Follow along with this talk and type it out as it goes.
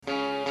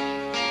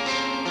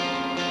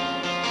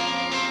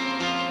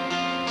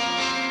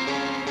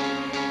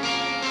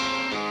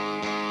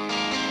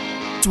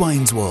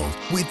Dwayne's World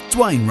with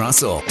Dwayne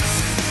Russell. A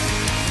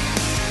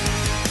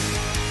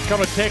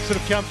couple of texts that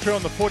have come through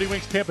on the 40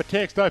 Winks Temper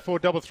text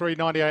 0433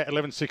 98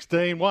 11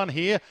 16. One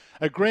here,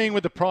 agreeing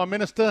with the Prime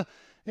Minister.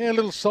 Yeah, a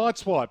little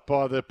sideswipe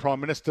by the Prime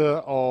Minister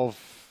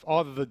of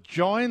either the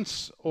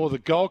Giants or the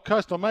Gold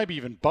Coast, or maybe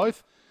even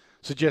both,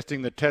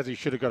 suggesting that Tassie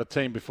should have got a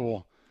team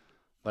before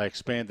they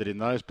expanded in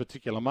those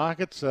particular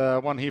markets.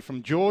 One here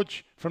from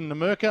George from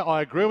Namurka.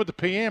 I agree with the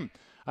PM.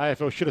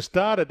 AFL should have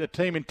started a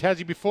team in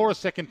Tassie before a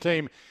second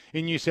team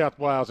in New South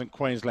Wales and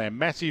Queensland.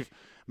 Massive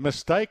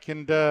mistake,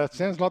 and it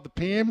sounds like the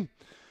PM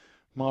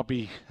might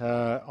be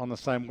on the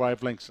same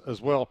wavelengths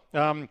as well.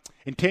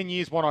 In 10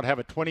 years, why not have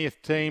a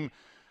 20th team,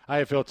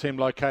 AFL team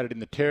located in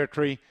the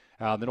Territory,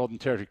 the Northern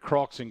Territory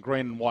Crocs in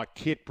green and white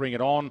kit, bring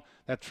it on.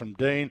 That's from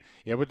Dean.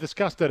 Yeah, we've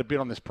discussed that a bit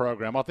on this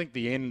program. I think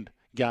the end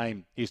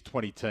game is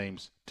 20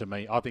 teams to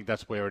me. I think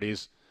that's where it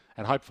is,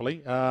 and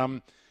hopefully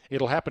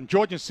it'll happen.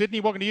 George in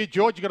Sydney, welcome to you.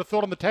 George, you got a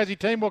thought on the Tassie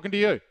team? Welcome to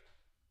you.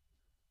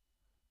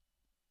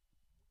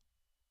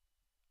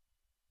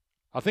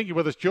 I think you're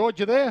with us, George.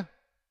 You there?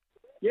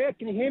 Yeah,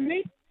 can you hear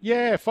me?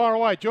 Yeah, far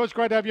away. George,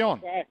 great to have you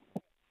on.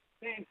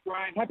 Thanks,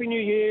 Brian. Happy New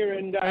Year.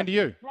 And to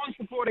you. Strong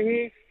supporter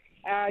here.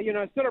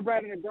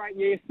 Celebrating a great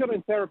year. Still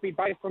in therapy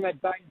based on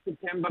that date in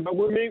September, but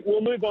we'll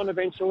move on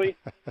eventually.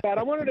 But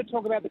I wanted to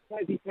talk about the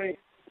Tassie team.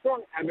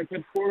 Strong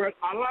advocate for it.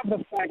 I love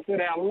the fact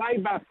that our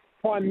Labor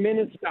Prime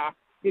Minister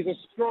is a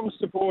strong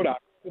supporter.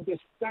 But the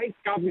state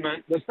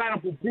government, the state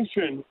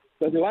opposition,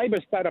 the Labor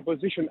state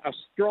opposition are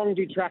strong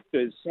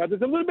detractors. So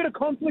there's a little bit of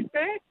conflict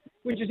there,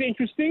 which is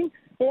interesting.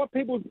 But what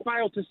people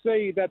fail to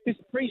see that this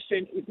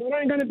precinct is not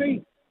only going to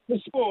be the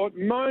sport.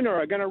 Mona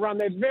are going to run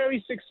their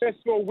very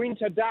successful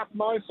winter dark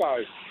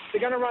mofo.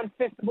 They're going to run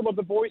Festival of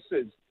the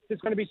Voices.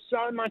 There's going to be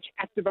so much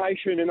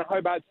activation in the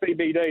Hobart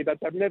CBD that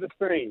they've never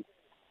seen.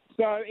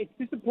 So it's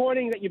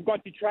disappointing that you've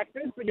got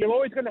detractors, but you're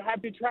always going to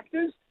have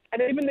detractors.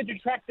 And even the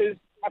detractors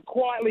are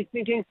quietly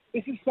thinking,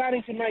 this is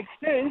starting to make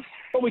sense,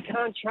 but we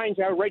can't change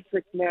our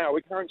rhetoric now.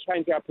 We can't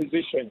change our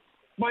position.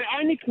 My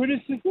only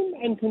criticism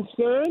and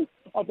concern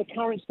of the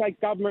current state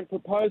government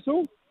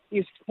proposal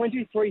is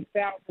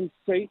 23,000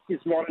 seats is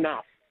not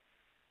enough.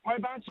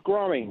 Hobart's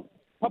growing.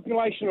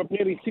 Population of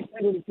nearly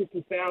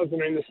 650,000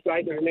 in the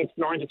state in the next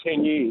 9 to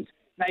 10 years.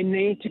 They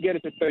need to get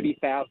it to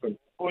 30,000,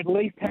 or at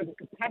least have the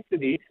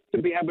capacity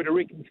to be able to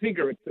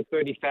reconfigure it to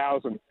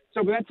 30,000.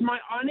 So that's my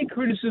only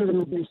criticism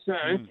and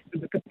concern,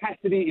 that the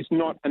capacity is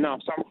not enough.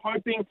 So I'm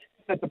hoping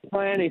that the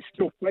plan is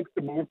still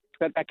flexible,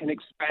 that they can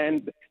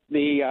expand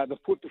the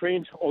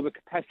footprint or the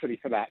capacity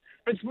for that.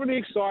 But it's really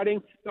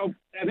exciting. They'll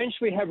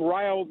eventually have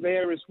rail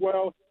there as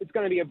well. It's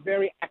going to be a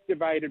very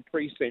activated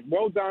precinct.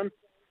 Well done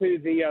to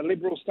the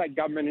Liberal state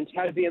government in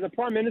Tassie and the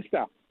Prime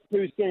Minister,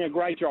 who's doing a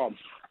great job.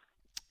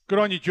 Good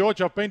on you,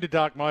 George. I've been to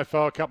Dark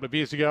Mofo a couple of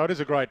years ago. It is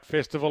a great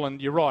festival,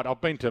 and you're right, I've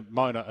been to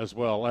Mona as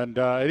well, and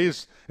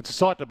it's a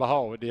sight to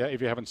behold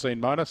if you haven't seen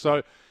Mona.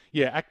 So,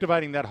 yeah,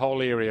 activating that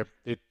whole area,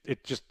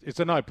 it's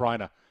a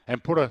no-brainer.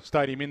 And put a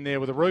stadium in there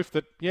with a roof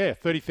that,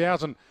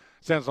 30,000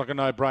 sounds like a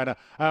no-brainer.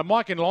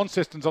 Mike in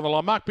Launceston's on the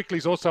line. Mark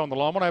Bickley's also on the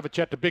line. I want to have a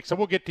chat to Bick, so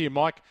we'll get to you,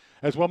 Mike,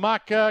 as well.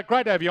 Mark,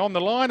 great to have you on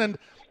the line, and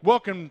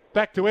welcome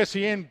back to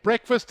SEN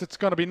Breakfast. It's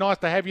going to be nice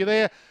to have you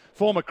there.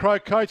 Former Crow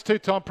coach,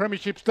 two-time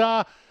premiership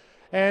star.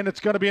 And it's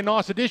going to be a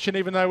nice addition,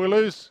 even though we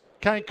lose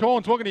Kane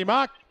Corns. Welcome to you,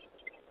 Mark.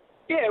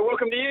 Yeah,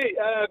 welcome to you.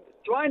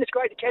 Dwayne, it's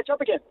great to catch up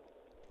again.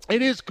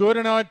 It is good,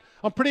 and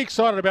I'm pretty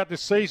excited about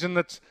this season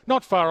that's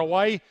not far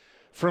away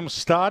from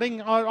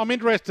starting. I'm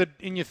interested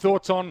in your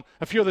thoughts on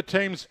a few of the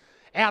teams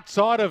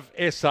outside of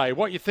SA,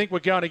 what you think we're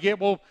going to get.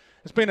 Well,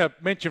 there's been a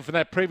mention from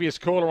that previous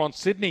caller on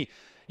Sydney.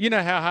 You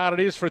know how hard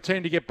it is for a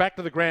team to get back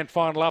to the grand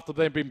final after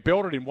they've been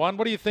belted in one.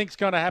 What do you think's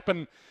going to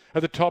happen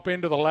at the top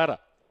end of the ladder?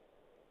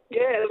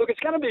 Yeah, look, it's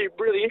going to be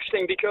really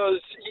interesting because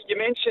you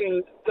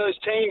mentioned those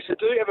teams that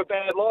do have a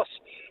bad loss.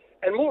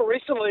 And more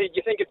recently,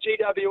 you think of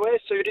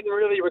GWS, who didn't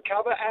really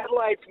recover.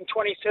 Adelaide from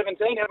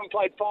 2017, haven't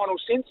played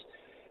finals since.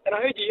 And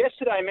I heard you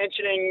yesterday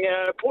mentioning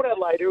Port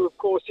Adelaide, who, of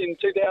course, in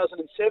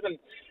 2007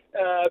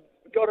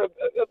 got a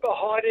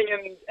hiding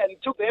and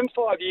took them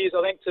 5 years,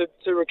 I think,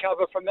 to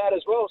recover from that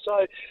as well.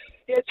 So,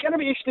 yeah, it's going to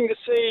be interesting to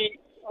see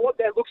what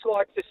that looks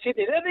like for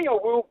Sydney. The other thing I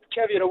will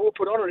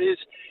put on it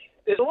is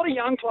there's a lot of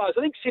young players.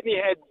 I think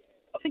Sydney had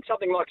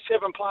something like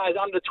 7 players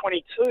under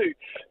 22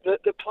 that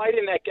played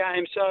in that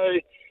game.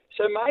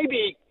 So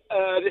maybe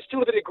there's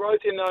still a bit of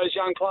growth in those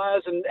young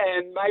players, and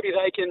maybe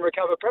they can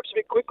recover perhaps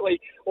a bit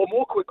quickly or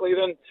more quickly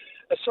than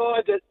a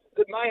side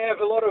that may have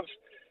a lot of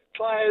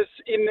players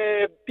in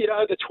their,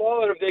 the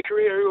twilight of their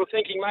career who are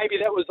thinking maybe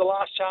that was the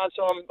last chance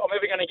I'm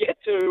ever going to get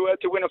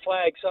to win a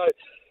flag. So,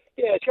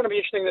 yeah, it's going to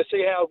be interesting to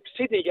see how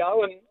Sydney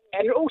go,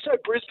 and also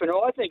Brisbane,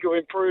 who I think will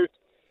improve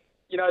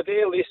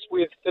their list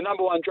with the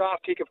number one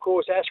draft pick, of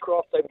course,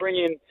 Ashcroft. They bring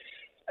in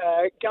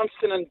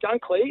Gunston and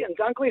Dunkley, and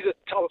Dunkley's a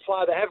type of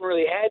player they haven't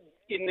really had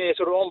in their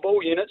sort of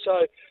on-ball unit.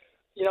 So,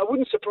 it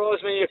wouldn't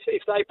surprise me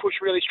if they push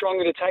really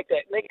strongly to take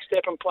that next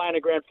step and play in a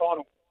grand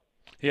final.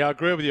 Yeah, I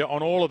agree with you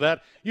on all of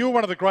that. You were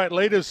one of the great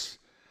leaders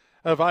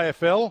of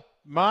AFL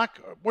Mark,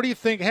 what do you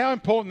think? How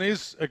important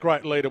is a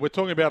great leader? We're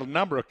talking about a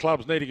number of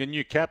clubs needing a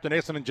new captain.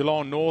 Essendon,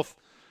 Geelong North,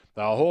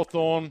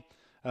 Hawthorn,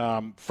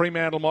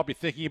 Fremantle might be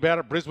thinking about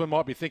it. Brisbane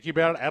might be thinking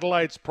about it.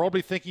 Adelaide's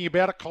probably thinking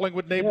about it.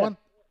 Collingwood need one.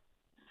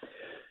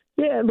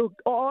 Yeah, look,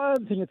 I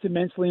think it's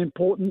immensely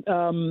important.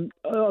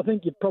 I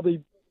think you're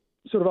probably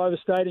sort of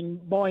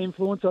overstating my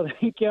influence. I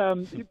think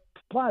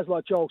players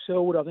like Joel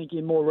Selwood, I think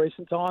in more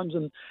recent times,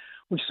 and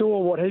we saw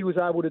what he was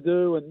able to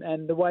do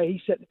and the way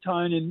he set the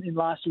tone in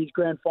last year's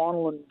grand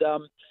final. And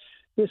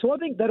so I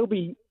think that'll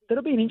be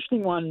an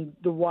interesting one,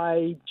 the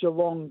way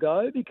Geelong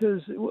go,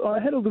 because I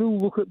had a little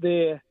look at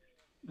their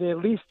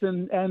list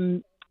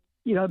and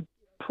you know,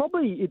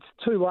 probably it's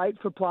too late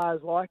for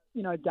players like,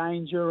 you know,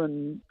 Danger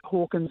and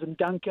Hawkins and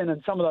Duncan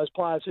and some of those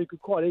players who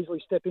could quite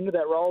easily step into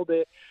that role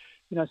there.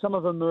 You know, some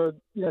of them are,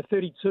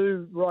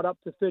 32 right up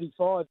to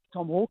 35,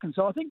 Tom Hawkins.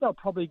 So I think they'll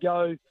probably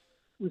go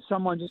with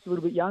someone just a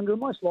little bit younger,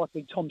 most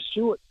likely Tom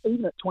Stewart.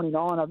 Even at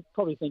 29, I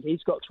probably think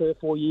he's got 3 or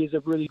 4 years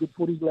of really good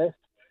footy left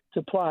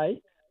to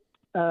play.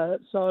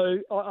 So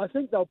I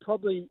think they'll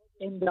probably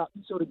end up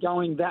sort of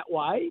going that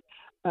way.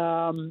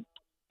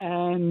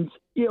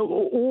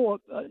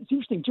 It's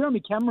interesting,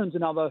 Jeremy Cameron's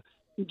another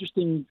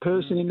interesting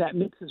person in that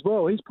mix as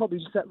well. He's probably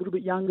just that little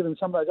bit younger than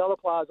some of those other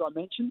players I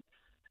mentioned.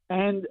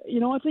 And,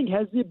 I think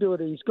has the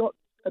ability. He's got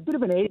a bit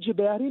of an edge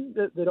about him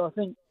that I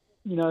think,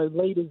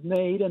 leaders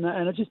need. And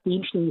it'll just be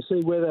interesting to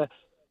see whether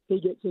he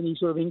gets any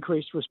sort of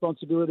increased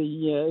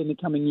responsibility in the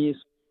coming years.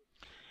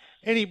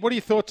 What are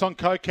your thoughts on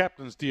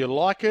co-captains? Do you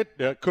like it?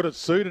 Could it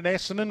suit an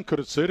Essendon? Could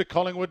it suit a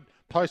Collingwood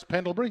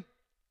post-Pendlebury?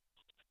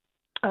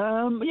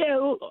 I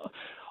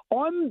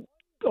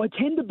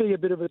tend to be a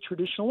bit of a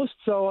traditionalist,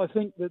 so I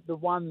think that the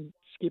one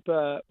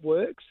skipper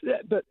works.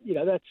 But,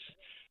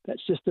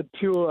 that's just a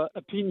pure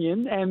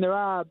opinion. And there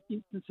are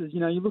instances,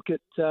 you look at,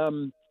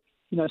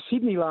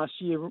 Sydney last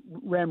year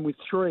ran with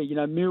 3,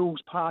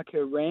 Mills,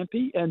 Parker,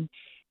 Rampy. And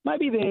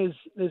maybe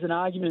there's an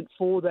argument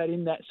for that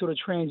in that sort of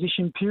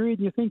transition period.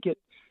 You think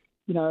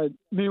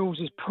Mills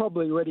is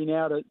probably ready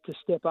now to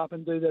step up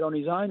and do that on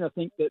his own. I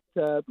think that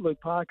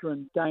Luke Parker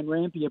and Dane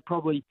Rampy are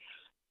probably,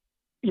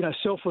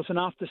 selfless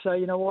enough to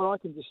say, I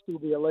can just still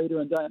be a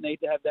leader and don't need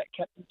to have that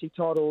captaincy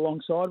title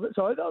alongside of it.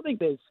 So I think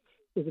there's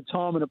a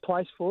time and a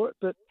place for it.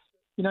 But,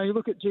 you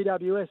look at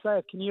GWS, they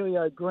have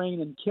Cornelio,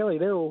 Green and Kelly.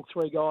 They're all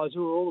 3 guys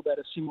who are all about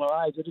a similar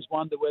age. I just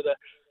wonder whether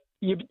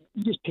you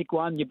just pick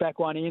one, you back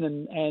one in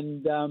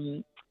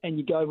and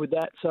you go with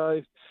that.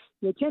 So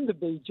they tend to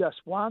be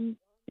just one.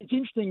 It's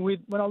interesting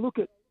when I look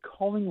at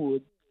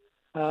Collingwood,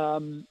 I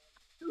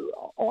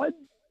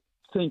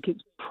think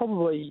it's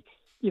probably,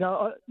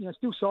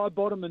 still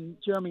Sidebottom and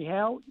Jeremy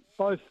Howe,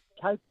 both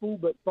capable,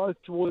 but both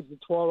towards the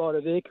twilight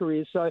of their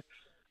careers. So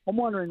I'm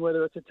wondering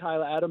whether it's a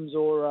Taylor Adams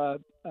or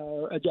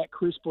a Jack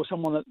Crisp or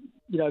someone that,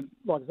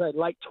 like I say,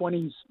 late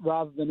 20s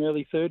rather than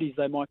early 30s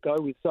they might go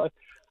with. So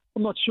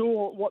I'm not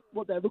sure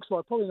what that looks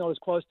like. Probably not as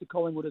close to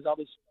Collingwood as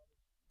others.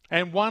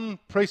 And one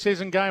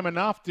pre-season game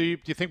enough? Do you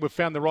think we've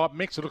found the right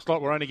mix? It looks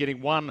like we're only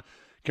getting one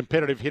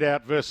competitive hit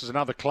out versus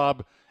another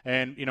club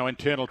and,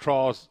 internal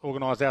trials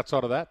organised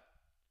outside of that?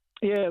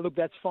 Yeah, look,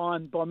 that's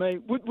fine by me.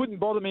 Wouldn't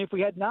bother me if we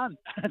had none,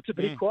 to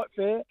be quite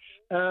fair.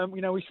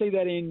 We see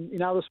that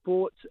in other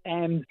sports,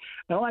 and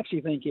I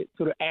actually think it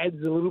sort of adds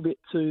a little bit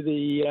to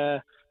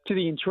the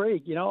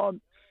intrigue.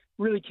 I'm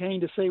really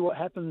keen to see what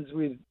happens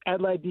with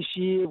Adelaide this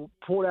year,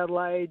 Port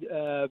Adelaide,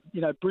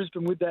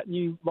 Brisbane with that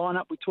new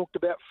lineup we talked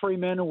about,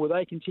 Fremantle, will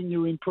they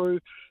continue to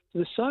improve? So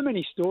there's so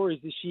many stories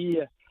this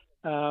year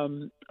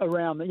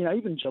around,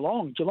 even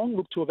Geelong. Geelong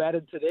look to have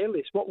added to their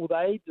list. What will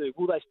they do?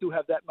 Will they still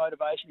have that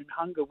motivation and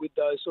hunger with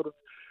those sort of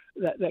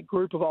that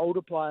group of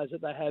older players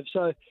that they have?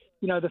 So,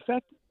 the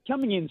fact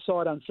coming in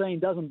sight unseen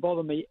doesn't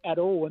bother me at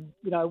all. And,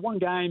 one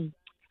game,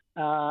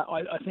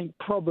 I think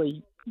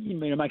probably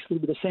it makes a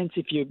little bit of sense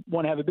if you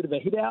want to have a bit of a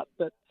hit out.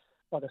 But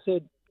like I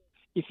said,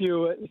 if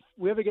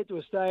we ever get to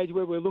a stage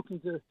where we're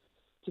looking to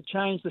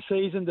change the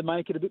season to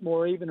make it a bit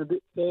more even, a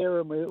bit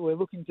fairer, and we're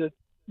looking to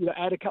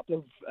add a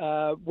couple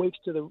of weeks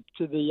to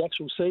the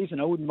actual season,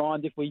 I wouldn't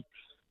mind if we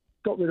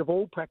got rid of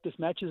all practice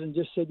matches and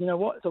just said,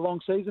 it's a long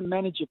season,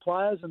 manage your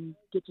players and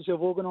get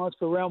yourself organised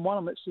for round 1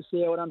 and let's just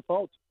see how it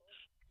unfolds.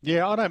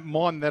 Yeah, I don't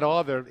mind that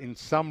either in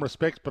some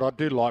respects, but I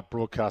do like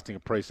broadcasting a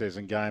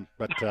pre-season game.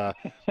 But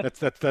that's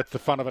the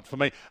fun of it for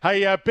me.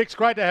 Hey, Bix,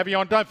 great to have you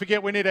on. Don't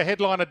forget we need a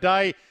headline a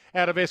day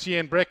out of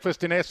SEN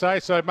Breakfast in SA,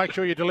 so make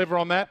sure you deliver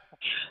on that.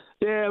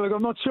 Yeah, look,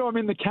 I'm not sure I'm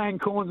in the Kane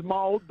Corns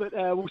mould, but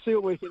we'll see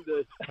what we can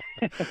do.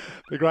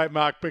 The great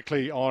Mark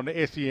Bickley on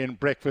SEN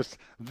Breakfast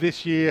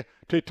this year,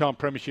 2-time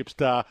premiership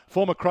star,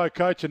 former Crow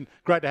coach, and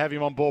great to have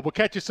him on board. We'll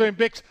catch you soon,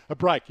 Bix. A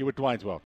break. You're with Dwayne's World.